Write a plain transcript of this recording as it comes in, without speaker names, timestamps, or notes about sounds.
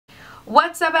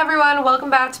What's up everyone? Welcome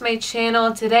back to my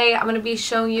channel. Today I'm going to be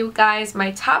showing you guys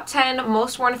my top 10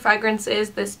 most worn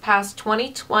fragrances this past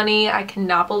 2020. I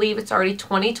cannot believe it's already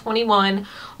 2021.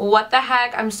 What the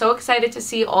heck? I'm so excited to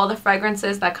see all the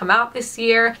fragrances that come out this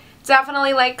year.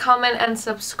 Definitely like, comment, and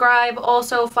subscribe.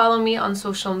 Also follow me on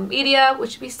social media,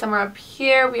 which should be somewhere up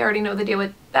here. We already know the deal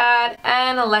with that.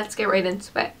 And let's get right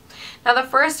into it. Now the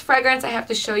first fragrance I have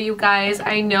to show you guys,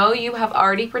 I know you have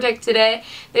already predicted it.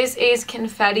 This is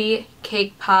Confetti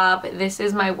Cake Pop. This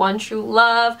is my one true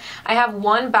love. I have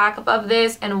one backup of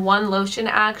this and one lotion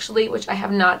actually, which I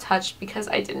have not touched because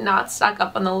I did not stock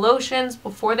up on the lotions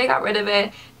before they got rid of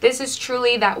it. This is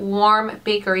truly that warm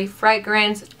bakery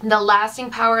fragrance. The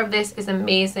lasting power of this is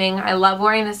amazing. I love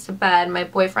wearing this to bed. My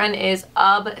boyfriend is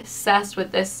obsessed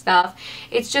with this stuff.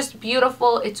 It's just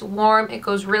beautiful. It's warm. It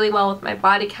goes really well with my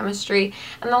body chemistry,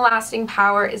 and the lasting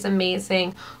power is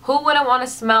amazing. Who wouldn't want to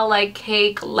smell like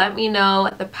cake? Let me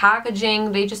know. The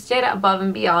packaging, they just did above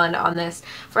and beyond on this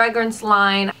fragrance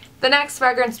line. The next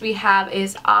fragrance we have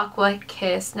is Aqua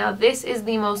Kiss. Now this is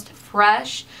the most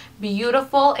fresh,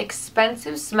 beautiful,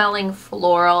 expensive smelling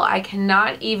floral. I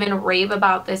cannot even rave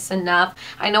about this enough.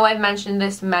 I know I've mentioned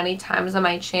this many times on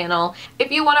my channel.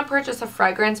 If you want to purchase a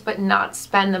fragrance but not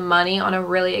spend the money on a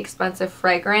really expensive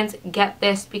fragrance, get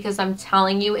this, because I'm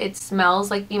telling you, it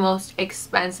smells like the most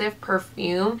expensive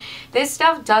perfume. This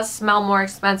stuff does smell more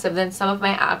expensive than some of my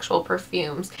actual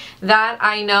perfumes. That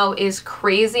I know is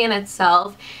crazy in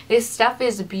itself. This stuff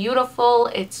is beautiful,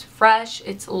 it's fresh,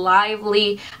 it's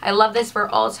lively. I love this for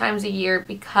all times a year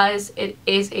because it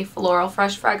is a floral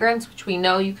fresh fragrance, which we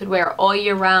know you could wear all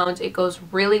year round. It goes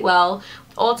really well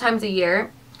all times a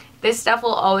year. This stuff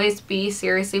will always be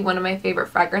seriously one of my favorite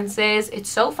fragrances. It's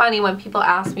so funny when people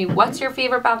ask me, what's your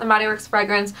favorite Bath & Body Works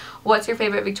fragrance? What's your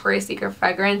favorite Victoria's Secret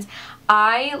fragrance?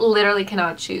 I literally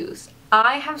cannot choose.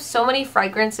 I have so many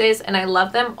fragrances and I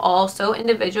love them all so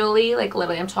individually. Like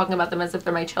literally I'm talking about them as if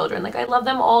they're my children. Like I love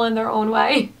them all in their own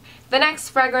way. The next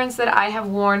fragrance that I have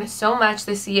worn so much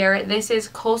this year, this is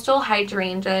Coastal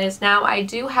Hydrangeas. Now I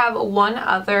do have one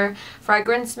other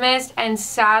fragrance mist, and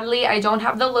sadly I don't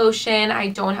have the lotion, I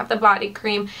don't have the body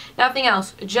cream, nothing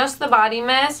else, just the body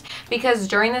mist, because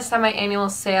during the semi-annual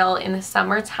sale in the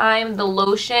summertime, the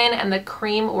lotion and the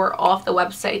cream were off the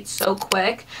website so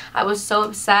quick. I was so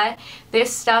upset.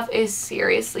 This stuff is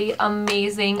seriously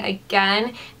amazing.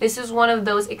 Again, this is one of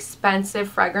those expensive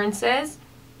fragrances.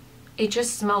 It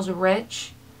just smells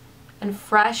rich and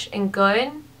fresh and good.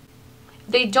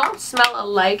 They don't smell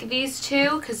alike, these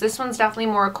two, because this one's definitely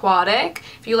more aquatic.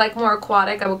 If you like more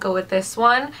aquatic, I would go with this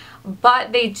one.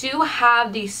 But they do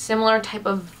have the similar type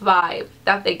of vibe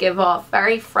that they give off.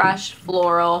 Very fresh,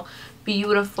 floral,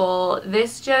 beautiful.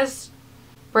 This just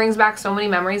brings back so many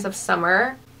memories of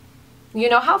summer. You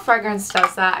know how fragrance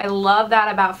does that. I love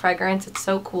that about fragrance. It's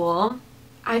so cool.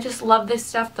 I just love this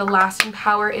stuff. The lasting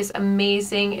power is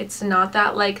amazing. It's not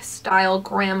that like style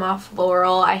grandma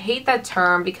floral. I hate that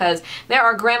term because there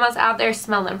are grandmas out there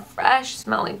smelling fresh,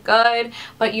 smelling good,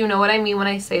 but you know what I mean when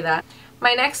I say that.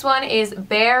 My next one is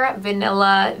Bare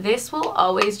Vanilla. This will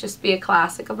always just be a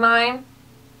classic of mine.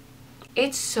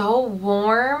 It's so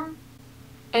warm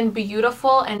and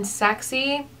beautiful and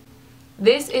sexy.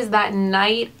 This is that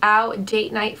night out,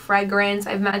 date night fragrance.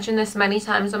 I've mentioned this many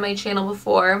times on my channel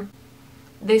before.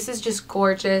 This is just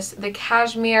gorgeous. The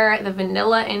cashmere, the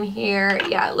vanilla in here,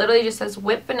 yeah, it literally just says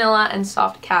whipped vanilla and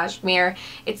soft cashmere.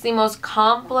 It's the most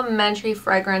complimentary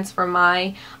fragrance for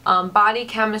my body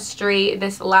chemistry.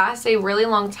 This lasts a really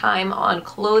long time on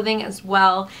clothing as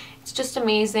well. It's just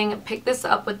amazing. Pick this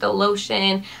up with the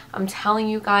lotion. I'm telling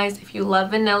you guys, if you love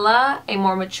vanilla, a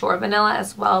more mature vanilla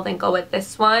as well, then go with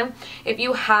this one. If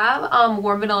you have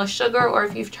warm vanilla sugar, or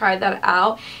if you've tried that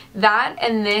out, that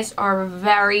and this are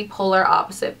very polar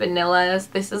opposite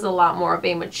vanillas. This is a lot more of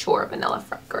a mature vanilla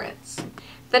fragrance.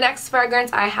 The next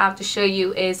fragrance I have to show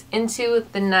you is Into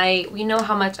the Night. We know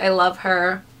how much I love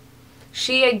her.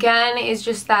 She again is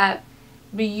just that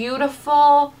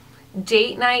beautiful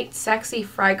date night sexy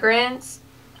fragrance.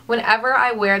 Whenever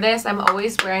I wear this, I'm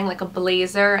always wearing like a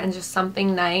blazer and just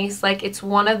something nice. Like it's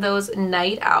one of those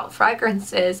night out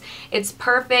fragrances. It's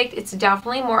perfect. It's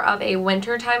definitely more of a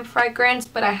wintertime fragrance,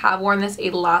 but I have worn this a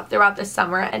lot throughout the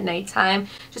summer at nighttime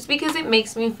just because it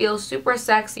makes me feel super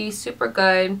sexy, super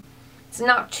good. It's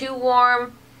not too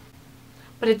warm,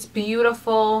 but it's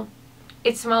beautiful.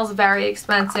 It smells very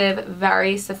expensive,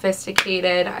 very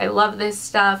sophisticated. I love this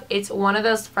stuff. It's one of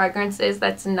those fragrances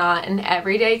that's not an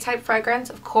everyday type fragrance.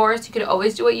 Of course, you could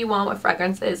always do what you want with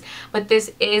fragrances, but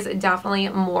this is definitely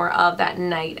more of that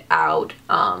night out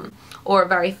or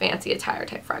very fancy attire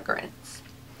type fragrance.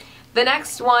 The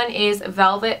next one is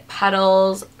Velvet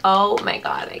Petals. Oh my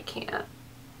god, I can't.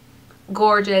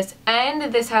 Gorgeous.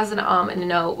 And this has an almond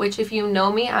note, which if you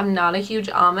know me, I'm not a huge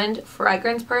almond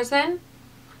fragrance person,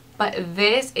 but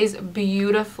this is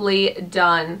beautifully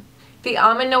done. The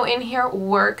almond note in here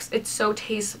works. It's so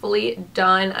tastefully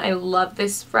done. I love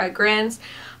this fragrance.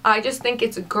 I just think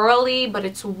it's girly, but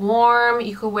it's warm.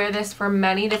 You could wear this for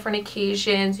many different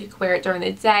occasions. You could wear it during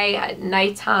the day, at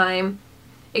nighttime.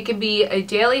 It could be a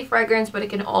daily fragrance, but it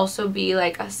can also be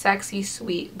like a sexy,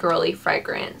 sweet, girly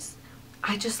fragrance.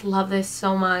 I just love this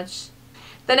so much.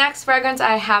 The next fragrance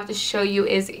I have to show you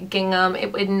is Gingham.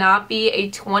 It would not be a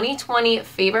 2020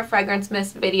 favorite fragrance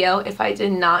miss video if I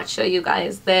did not show you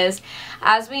guys this.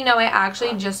 As we know, I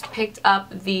actually just picked up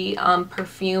the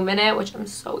perfume in it, which I'm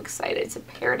so excited to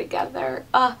pair together.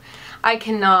 I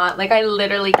cannot, like, I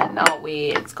literally cannot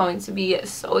wait. It's going to be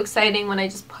so exciting when I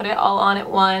just put it all on at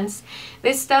once.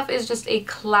 This stuff is just a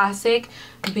classic,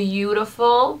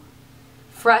 beautiful,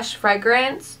 fresh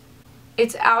fragrance.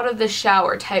 It's out of the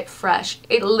shower type fresh.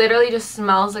 It literally just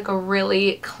smells like a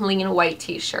really clean white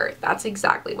t-shirt. That's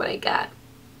exactly what I get.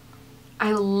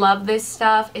 I love this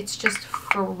stuff. It's just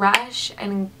fresh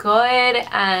and good,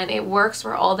 and it works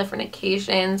for all different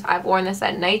occasions. I've worn this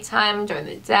at nighttime, during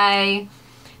the day.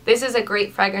 This is a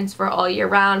great fragrance for all year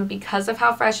round because of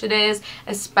how fresh it is,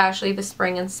 especially the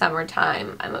spring and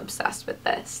summertime. I'm obsessed with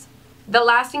this. The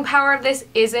lasting power of this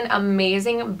isn't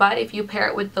amazing, but if you pair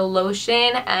it with the lotion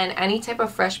and any type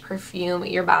of fresh perfume,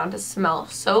 you're bound to smell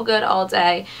so good all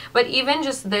day. But even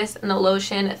just this and the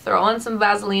lotion, throw on some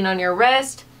Vaseline on your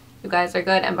wrist, you guys are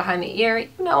good. And behind the ear, you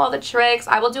know all the tricks.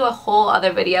 I will do a whole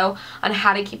other video on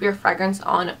how to keep your fragrance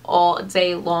on all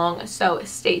day long, so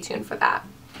stay tuned for that.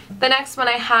 The next one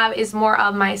I have is more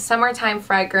of my summertime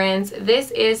fragrance.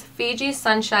 This is Fiji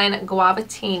Sunshine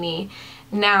Guavatini.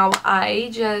 Now, I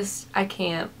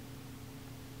can't.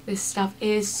 This stuff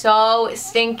is so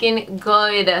stinking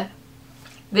good.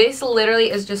 This literally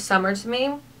is just summer to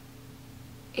me.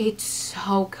 It's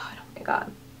so good. Oh my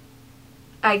god.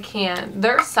 I can't.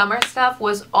 Their summer stuff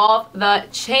was off the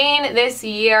chain this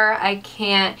year. I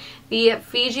can't. The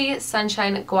Fiji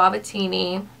Sunshine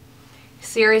Guavatini.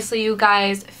 Seriously, you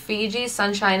guys, Fiji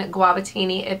Sunshine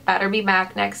Guavatini, it better be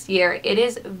back next year. It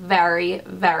is very,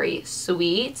 very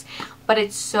sweet, but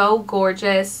it's so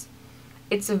gorgeous.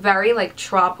 It's very like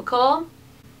tropical.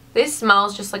 This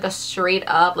smells just like a straight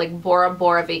up like Bora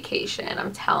Bora vacation,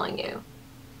 I'm telling you.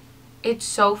 It's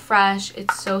so fresh,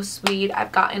 it's so sweet.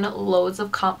 I've gotten loads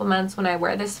of compliments when I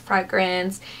wear this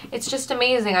fragrance. It's just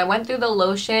amazing. I went through the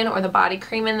lotion or the body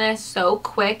cream in this so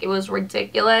quick. It was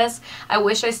ridiculous. I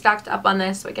wish I stocked up on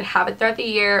this so I could have it throughout the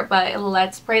year, but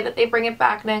let's pray that they bring it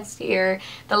back next year.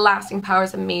 The lasting power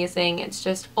is amazing. It's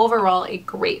just overall a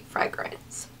great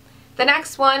fragrance. The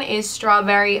next one is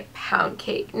Strawberry Pound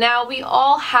Cake. Now, we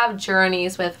all have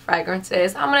journeys with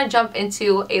fragrances. I'm going to jump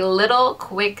into a little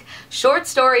quick short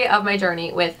story of my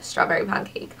journey with Strawberry Pound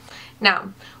Cake.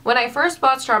 Now, when I first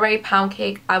bought Strawberry Pound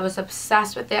Cake, I was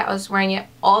obsessed with it. I was wearing it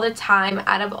all the time.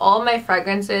 Out of all my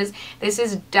fragrances, this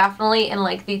is definitely in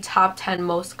like the top 10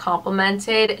 most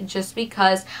complimented, just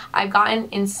because I've gotten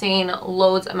insane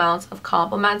loads amounts of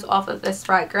compliments off of this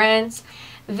fragrance.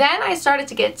 Then I started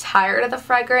to get tired of the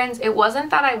fragrance. It wasn't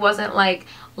that I wasn't like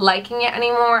liking it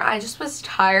anymore. I just was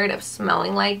tired of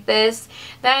smelling like this.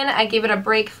 Then I gave it a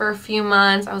break for a few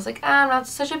months. I was like, I'm not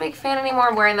such a big fan anymore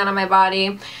of wearing that on my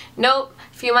body. Nope.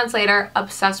 A few months later,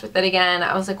 obsessed with it again.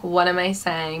 I was like, what am I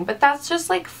saying? But that's just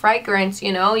like fragrance,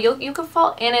 you know? You could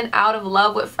fall in and out of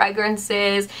love with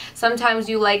fragrances. Sometimes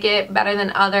you like it better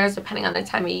than others, depending on the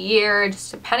time of year,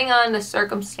 just depending on the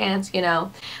circumstance, you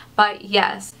know? But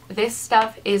yes, this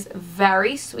stuff is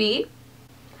very sweet,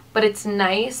 but it's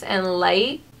nice and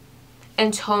light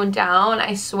and toned down.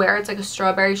 I swear it's like a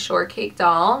strawberry shortcake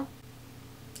doll.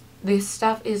 This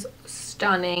stuff is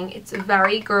stunning. It's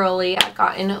very girly. I've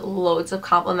gotten loads of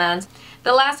compliments.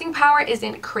 The lasting power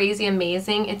isn't crazy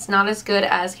amazing. It's not as good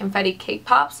as Confetti Cake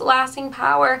Pop's lasting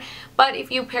power, but if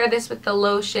you pair this with the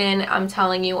lotion, I'm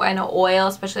telling you, and an oil,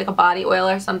 especially like a body oil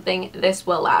or something, this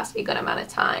will last a good amount of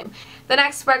time. The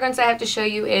next fragrance I have to show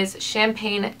you is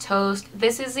Champagne Toast.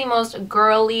 This is the most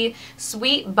girly,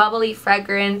 sweet, bubbly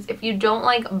fragrance. If you don't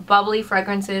like bubbly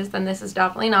fragrances, then this is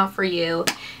definitely not for you.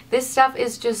 This stuff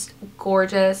is just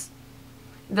gorgeous.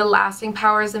 The lasting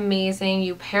power is amazing.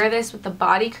 You pair this with the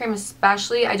body cream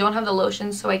especially. I don't have the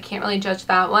lotion, so I can't really judge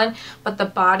that one, but the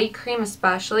body cream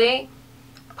especially,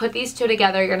 Put these two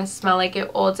together, you're going to smell like it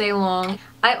all day long.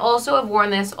 I also have worn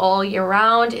this all year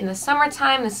round, in the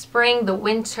summertime, the spring, the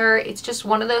winter. It's just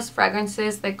one of those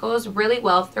fragrances that goes really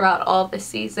well throughout all the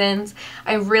seasons.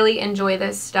 I really enjoy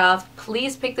this stuff.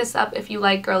 Please pick this up if you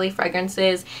like girly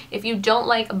fragrances. If you don't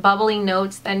like bubbly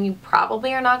notes, then you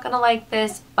probably are not going to like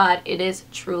this, but it is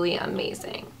truly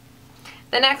amazing.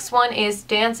 The next one is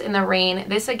Dance in the Rain.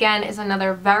 This again is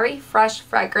another very fresh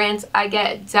fragrance. I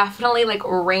get definitely like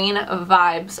rain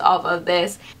vibes off of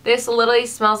this. This literally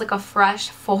smells like a fresh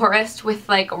forest with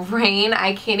like rain.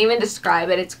 I can't even describe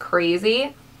it. It's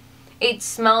crazy. It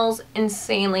smells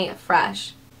insanely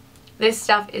fresh. This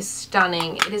stuff is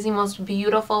stunning. It is the most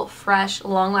beautiful, fresh,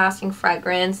 long-lasting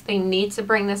fragrance. They need to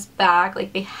bring this back.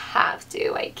 Like, they have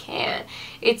to. I can't.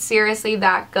 It's seriously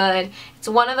that good. It's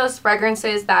one of those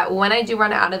fragrances that when I do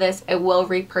run out of this, I will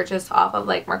repurchase off of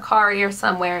like Mercari or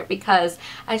somewhere because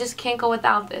I just can't go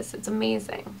without this. It's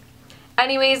amazing.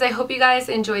 Anyways, I hope you guys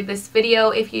enjoyed this video.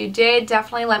 If you did,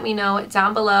 definitely let me know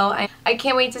down below. I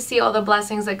can't wait to see all the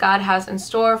blessings that God has in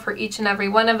store for each and every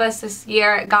one of us this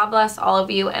year. God bless all of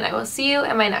you, and I will see you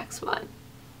in my next one.